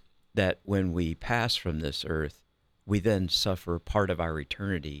is that when we pass from this earth, we then suffer part of our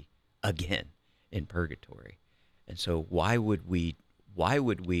eternity again in purgatory. And so why would we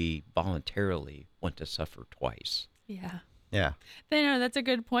voluntarily want to suffer twice? Yeah. Yeah. That's a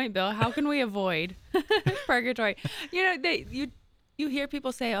good point, Bill. How can we avoid purgatory? You hear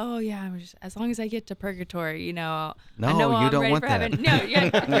people say, "Oh yeah, as long as I get to purgatory, I know No, I'm you don't ready want for that. heaven." No,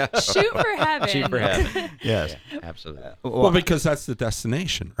 yeah, shoot for heaven. Shoot for heaven. Yes. Yeah, absolutely. Well, because that's the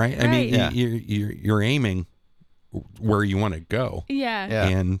destination, right? I mean, Right. you're aiming where you want to go. Yeah. Yeah.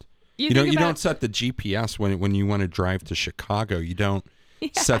 And You you think about- don't set the GPS when you want to drive to Chicago. You don't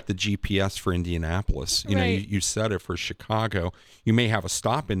set the GPS for Indianapolis. Right. You set it for Chicago. You may have a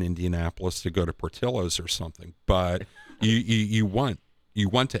stop in Indianapolis to go to Portillo's or something, but you want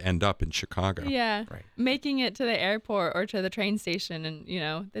to end up in Chicago. Yeah. Right. Making it to the airport or to the train station,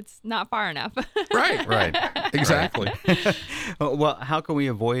 and it's not far enough. Right. Right. Exactly. Well, how can we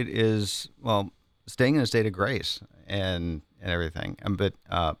avoid staying in a state of grace and everything. But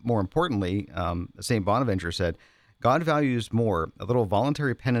more importantly, St. Bonaventure said, God values more a little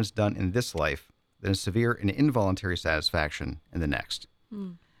voluntary penance done in this life than a severe and involuntary satisfaction in the next.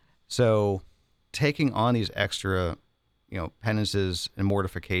 So taking on these extra, penances and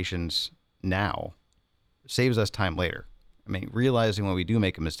mortifications now saves us time later. I mean, realizing when we do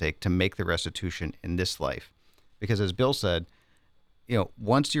make a mistake to make the restitution in this life. Because as Bill said,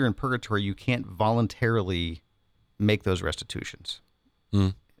 once you're in purgatory, you can't voluntarily make those restitutions.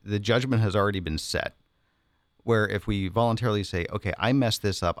 The judgment has already been set. Where if we voluntarily say, okay, I messed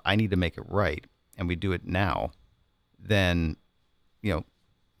this up, I need to make it right, and we do it now, then,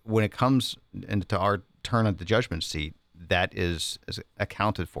 when it comes into our turn at the judgment seat, that is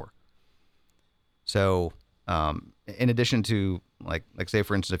accounted for. So, in addition to, like say,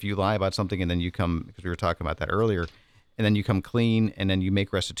 for instance, if you lie about something and then you come, because we were talking about that earlier, and then you come clean and then you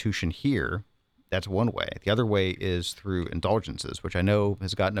make restitution here, that's one way. The other way is through indulgences, which I know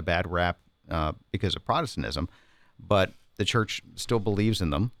has gotten a bad rap because of Protestantism, but the church still believes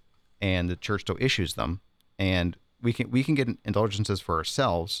in them, and the church still issues them, and we can get indulgences for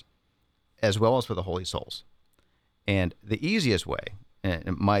ourselves as well as for the holy souls. And the easiest way,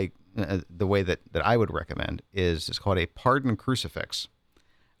 the way that I would recommend is it's called a pardon crucifix.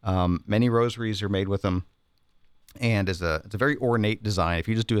 Many rosaries are made with them, and it's a very ornate design. If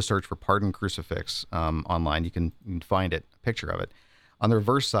you just do a search for pardon crucifix online, you can find a picture of it. On the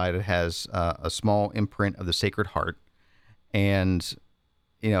reverse side, it has a small imprint of the Sacred Heart, And,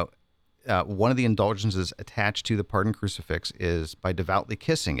 one of the indulgences attached to the pardon crucifix is by devoutly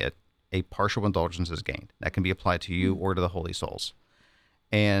kissing it, a partial indulgence is gained. That can be applied to you or to the holy souls.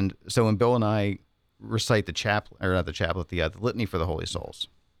 And so when Bill and I recite the litany for the holy souls,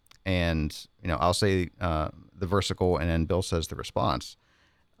 and, I'll say the versicle and then Bill says the response.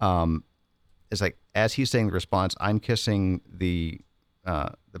 It's like, as he's saying the response, I'm kissing the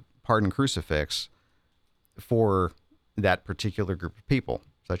pardon crucifix for that particular group of people,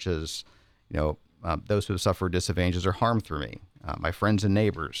 such as, those who have suffered disadvantages or harm through me, my friends and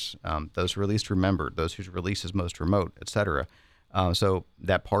neighbors, those who are least remembered, those whose release is most remote, etc. So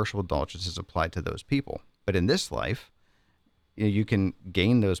that partial indulgence is applied to those people. But in this life, you can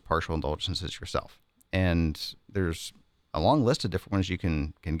gain those partial indulgences yourself. And there's a long list of different ones you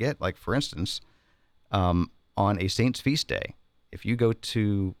can get. Like, for instance, on a saint's feast day, if you go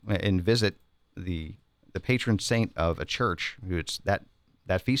to and visit the patron saint of a church, who it's that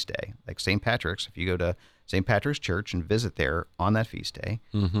feast day, like St. Patrick's, if you go to St. Patrick's Church and visit there on that feast day,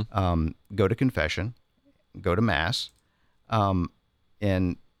 go to confession, go to Mass,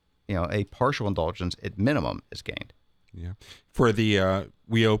 and a partial indulgence at minimum is gained. Yeah. For the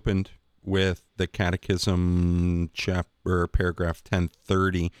we opened with the Catechism chapter paragraph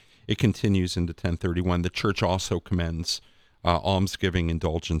 1030. It continues into 1031. The Church also commends almsgiving,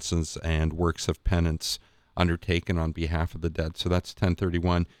 indulgences, and works of penance undertaken on behalf of the dead. So that's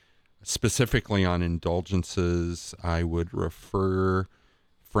 1031. Specifically on indulgences, I would refer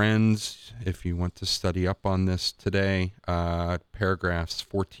friends, if you want to study up on this today, paragraphs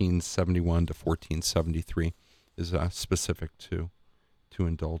 1471 to 1473 is specific to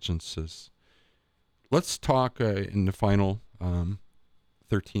indulgences. Let's talk in the final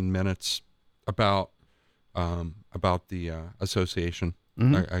 13 minutes about the association.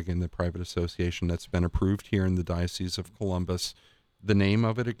 Again, the private association that's been approved here in the Diocese of Columbus. The name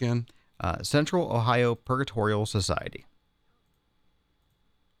of it again? Central Ohio Purgatorial Society.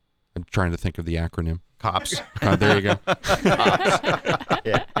 I'm trying to think of the acronym. COPS. There you go.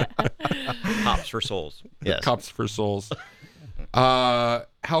 Yeah. Cops for souls. Yes. Cops for souls.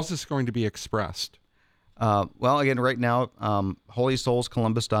 How's this going to be expressed? Well, again, right now,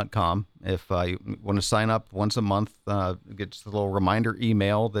 holysoulscolumbus.com. If you want to sign up once a month, get just a little reminder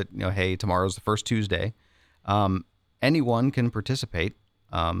email that, hey, tomorrow's the first Tuesday. Anyone can participate,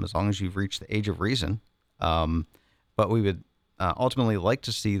 as long as you've reached the age of reason. But we would ultimately like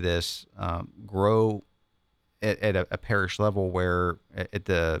to see this grow at a parish level, where at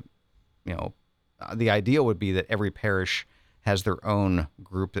the ideal would be that every parish has their own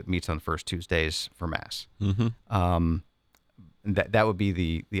group that meets on first Tuesdays for Mass. That would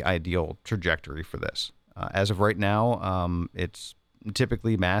be the ideal trajectory for this. As of right now, it's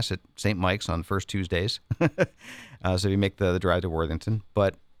typically Mass at St. Mike's on first Tuesdays. So you make the drive to Worthington.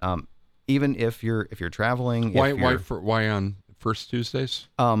 But even if you're traveling, why on first Tuesdays?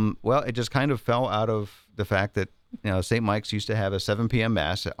 Well, it just kind of fell out of the fact that St. Mike's used to have a 7 p.m.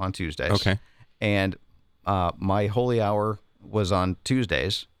 Mass on Tuesdays. Okay. And my holy hour was on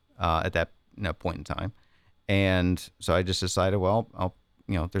Tuesdays at that point in time. And so I just decided, well,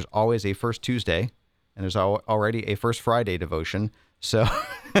 there's always a first Tuesday, and there's already a first Friday devotion. So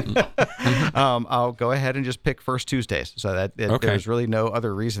I'll go ahead and just pick first Tuesdays. So that there's really no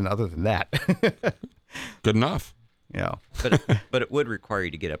other reason other than that. Good enough. Yeah. But it would require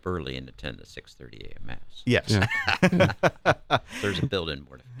you to get up early and attend the 6:30 a.m. Mass. Yes. Yeah. There's a built-in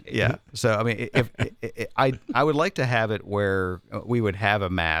mortification. Yeah. So, I mean, if I would like to have it where we would have a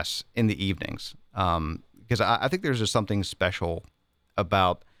Mass in the evenings, because I think there's just something special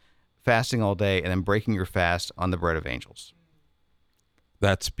about fasting all day and then breaking your fast on the bread of angels.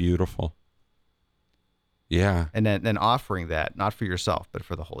 That's beautiful. Yeah. And then offering that, not for yourself, but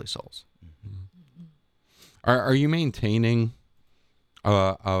for the holy souls. Are you maintaining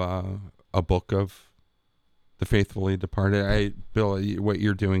a book of the faithfully departed? Bill, what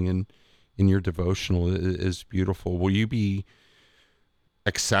you're doing in your devotional is beautiful. Will you be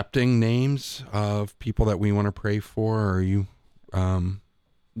accepting names of people that we want to pray for, or are you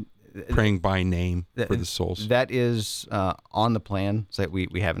praying by name for the souls? That is on the plan. So that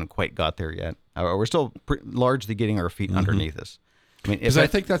we haven't quite got there yet. We're still largely getting our feet underneath us. I mean, because I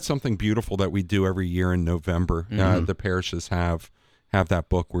think that's something beautiful that we do every year in November. The parishes have that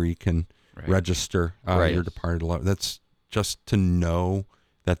book where you can register your departed loved. That's just to know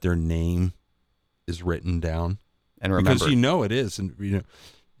that their name is written down, and remember, because it is, and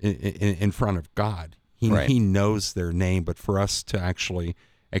in front of God, He knows their name. But for us to actually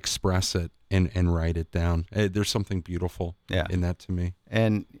express it and write it down, there's something beautiful in that to me.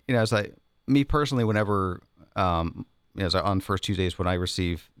 And it's like me personally, whenever as on first Tuesdays when I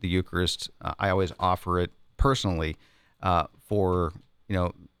receive the Eucharist, I always offer it personally for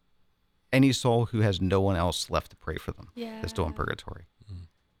any soul who has no one else left to pray for them. Yeah. That's still in purgatory.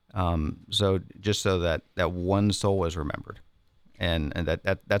 So just so that one soul is remembered, and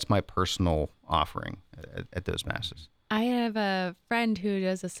that's my personal offering at those masses. I have a friend who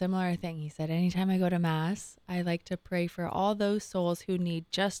does a similar thing. He said, anytime I go to Mass, I like to pray for all those souls who need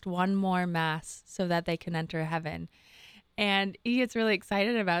just one more Mass so that they can enter heaven. And he gets really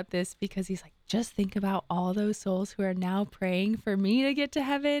excited about this because he's like, just think about all those souls who are now praying for me to get to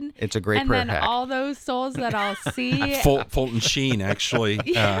heaven. It's a great and prayer then hack. all those souls that I'll see. Fulton Sheen actually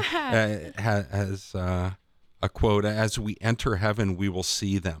Yeah. has a quote: "As we enter heaven, we will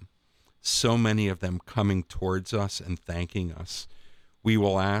see them. So many of them coming towards us and thanking us. We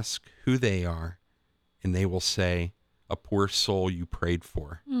will ask who they are, and they will say, 'A poor soul you prayed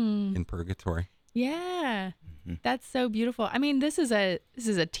for in purgatory.'" Yeah. That's so beautiful. I mean, this is a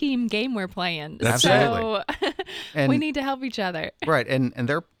team game we're playing. Absolutely. So And- we need to help each other. Right, and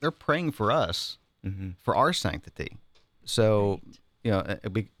they're praying for us for our sanctity. So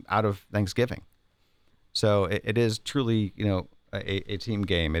it'd be out of Thanksgiving. So it is truly a team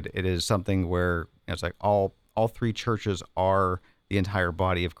game. It is something where it's like all three churches are the entire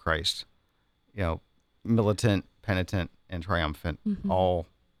body of Christ. Militant, penitent, and triumphant, all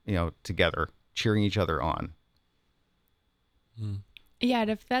together cheering each other on. Yeah, and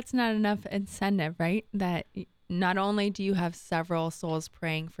if that's not enough incentive, right? That not only do you have several souls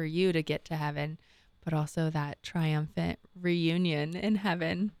praying for you to get to heaven, but also that triumphant reunion in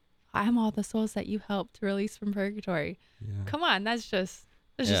heaven. I'm all the souls that you helped release from purgatory. Yeah. Come on, that's just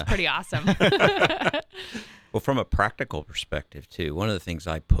Yeah. pretty awesome. Well, from a practical perspective, too, one of the things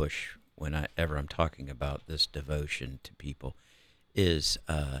I push whenever I'm talking about this devotion to people is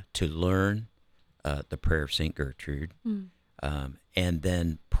to learn the prayer of St. Gertrude and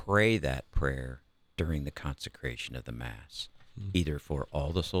then pray that prayer during the consecration of the Mass, either for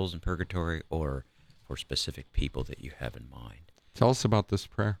all the souls in purgatory or for specific people that you have in mind. Tell us about this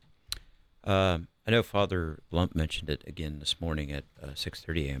prayer. I know Father Lump mentioned it again this morning at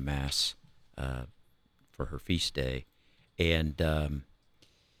 6:30 a.m. Mass for her feast day, and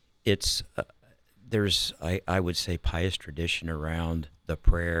it's there's I would say pious tradition around the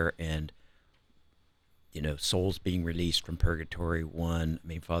prayer and souls being released from purgatory. One, I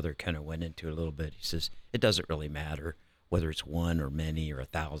mean, Father kind of went into it a little bit. He says it doesn't really matter whether it's one or many or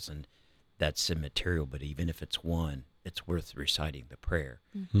 1,000. That's immaterial. But even if it's one, it's worth reciting the prayer.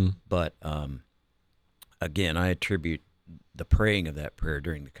 But again, I attribute the praying of that prayer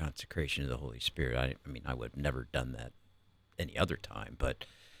during the consecration of the Holy Spirit. I mean, I would have never done that any other time, but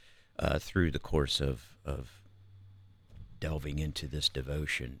through the course of delving into this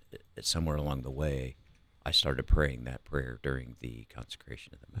devotion, somewhere along the way, I started praying that prayer during the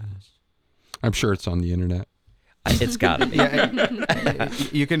consecration of the Mass. I'm sure it's on the internet. It's got to be.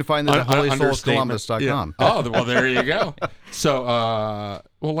 You can find it at Understatement. holysoulscolumbus.com. Yeah. Oh, well, there you go. So,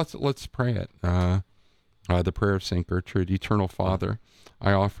 let's pray it. The prayer of St. Gertrude. Eternal Father,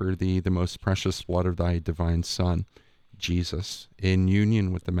 I offer thee the most precious blood of thy divine Son, Jesus, in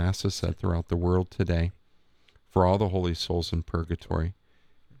union with the Masses said throughout the world today, for all the holy souls in purgatory,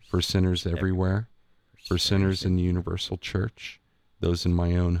 for sinners everywhere, for sinners in the universal church, those in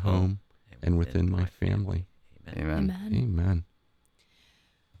my own home, and within my family. Amen. Amen.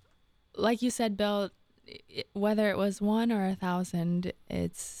 Like you said, Bill, whether it was 1 or 1,000,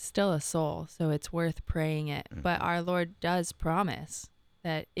 it's still a soul, so it's worth praying it. But our Lord does promise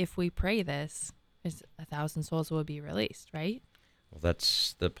that if we pray this, 1,000 souls will be released, right? Well,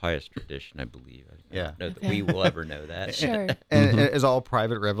 that's the pious tradition, I believe. I Yeah. don't know that we will ever know that. Sure. And as all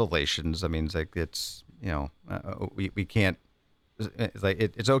private revelations, I mean, it's we can't. It's like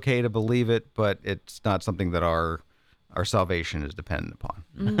it's okay to believe it, but it's not something that our salvation is dependent upon.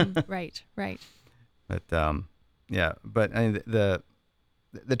 Right. But but I mean,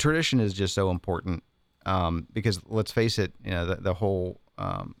 the tradition is just so important because let's face it, the whole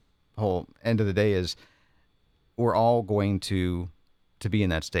end of the day is we're all going to be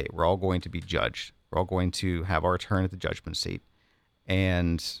in that state. We're all going to be judged. We're all going to have our turn at the judgment seat.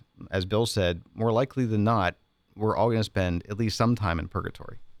 And as Bill said, more likely than not, we're all going to spend at least some time in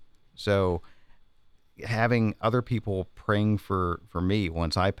purgatory. So having other people praying for me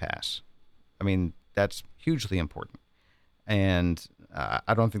once I pass, I mean, that's hugely important. And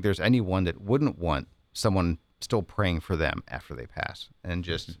I don't think there's anyone that wouldn't want someone still praying for them after they pass. And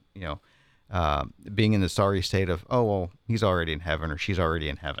just, being in the sorry state of, oh, well, he's already in heaven or she's already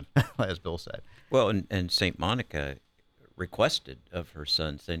in heaven, as Bill said. Well, and St. Monica requested of her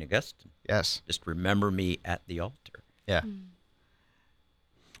son, St. Augustine, Yes. just remember me at the altar. Yeah.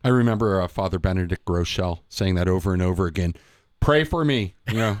 I remember Father Benedict Groeschel saying that over and over again. Pray for me,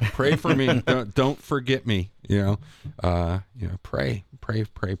 pray for me. Don't forget me, pray.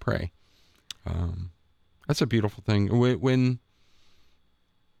 That's a beautiful thing.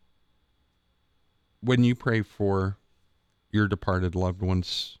 When you pray for your departed loved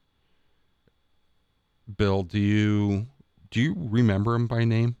ones, Bill, do you remember them by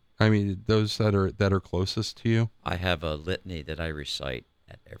name? I mean, those that are closest to you. I have a litany that I recite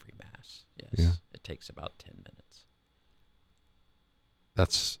at every Mass. Yes. Yeah. It takes about 10 minutes.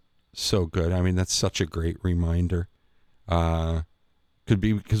 That's so good. I mean, that's such a great reminder. Could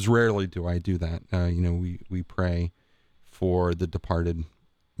be because rarely do I do that. We pray for the departed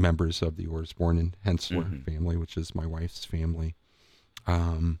members of the Orsborn and Hensler family, which is my wife's family.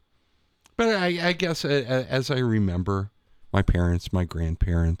 But I guess as I remember my parents, my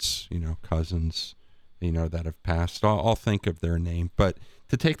grandparents, cousins, that have passed, I'll think of their name. But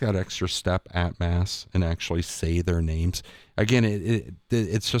to take that extra step at Mass and actually say their names, again,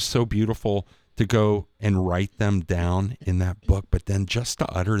 it's just so beautiful to go and write them down in that book, but then just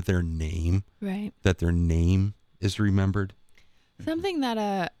to utter their name, Right. that their name is remembered. Something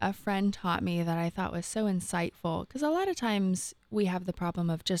that a friend taught me that I thought was so insightful, because a lot of times we have the problem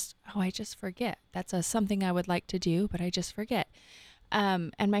of I just forget. That's something I would like to do, but I just forget.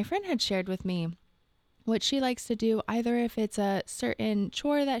 And my friend had shared with me what she likes to do, either if it's a certain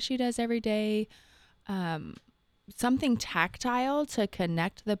chore that she does every day, something tactile to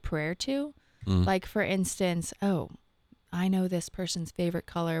connect the prayer to. Like, for instance, I know this person's favorite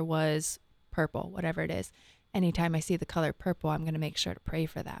color was purple, whatever it is. Anytime I see the color purple, I'm going to make sure to pray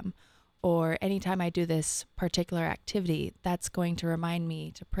for them. Or anytime I do this particular activity, that's going to remind me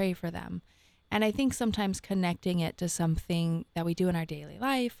to pray for them. And I think sometimes connecting it to something that we do in our daily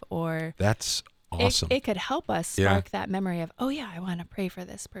life, or That's awesome. it could help us spark that memory of, I want to pray for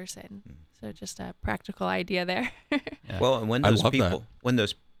this person. So just a practical idea there. Yeah. Well, and when I those love people, when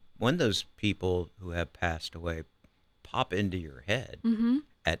those people who have passed away pop into your head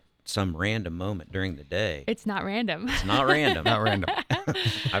at some random moment during the day, It's not random. it's not random. Not random.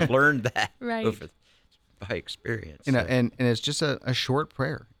 I've learned that Right. by experience. And it's just a short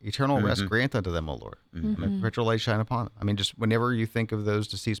prayer. Eternal rest grant unto them, O Lord. And perpetual light shine upon them. I mean, just whenever you think of those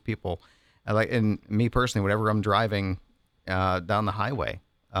deceased people, and me personally, whenever I'm driving down the highway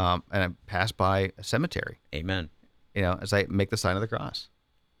and I pass by a cemetery, Amen. as I make the sign of the cross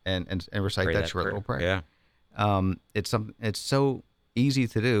and recite Pray that short little prayer. Yeah. It's so easy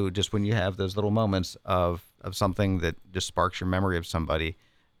to do just when you have those little moments of something that just sparks your memory of somebody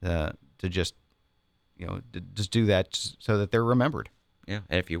to just do that so that they're remembered. Yeah.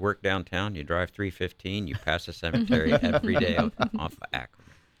 And if you work downtown, you drive 315, you pass a cemetery every day off of Akron.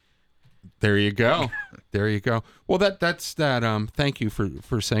 There you go. There you go. Well, that's that. Thank you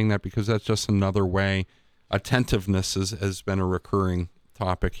for saying that, because that's just another way. Attentiveness has been a recurring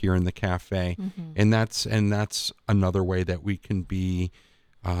topic here in the cafe, and that's another way that we can be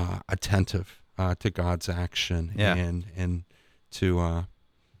attentive to God's action and to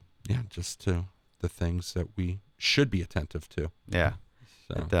just to the things that we should be attentive to. Yeah.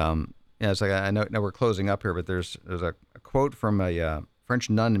 So. It's like, I know we're closing up here, but there's a quote from a French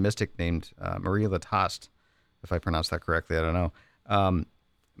nun and mystic named Marie Lataste, if I pronounced that correctly. I don't know.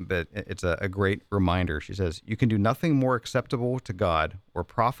 But it's a great reminder. She says, "You can do nothing more acceptable to God or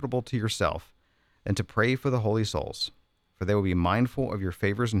profitable to yourself than to pray for the holy souls, for they will be mindful of your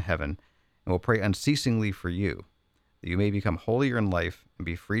favors in heaven and will pray unceasingly for you, that you may become holier in life and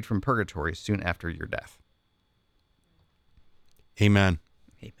be freed from purgatory soon after your death." Amen.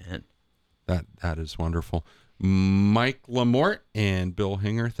 Amen. That is wonderful. Mike LaMorte and Bill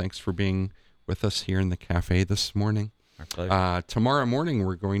Hinger, thanks for being with us here in the cafe this morning. Our pleasure. Tomorrow morning,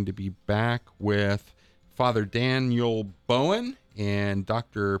 we're going to be back with Father Daniel Bowen and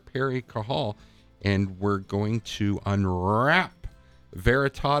Dr. Perry Cahal, and we're going to unwrap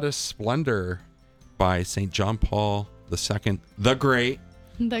Veritatis Splendor by St. John Paul II, the Great.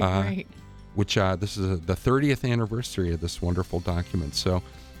 The great. Which this is the 30th anniversary of this wonderful document. So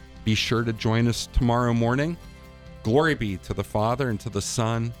be sure to join us tomorrow morning. Glory be to the Father, and to the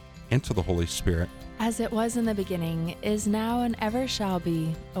Son, and to the Holy Spirit. As it was in the beginning, is now, and ever shall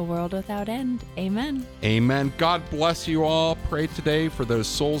be, a world without end. Amen. Amen. God bless you all. Pray today for those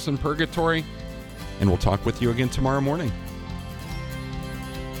souls in purgatory, and we'll talk with you again tomorrow morning.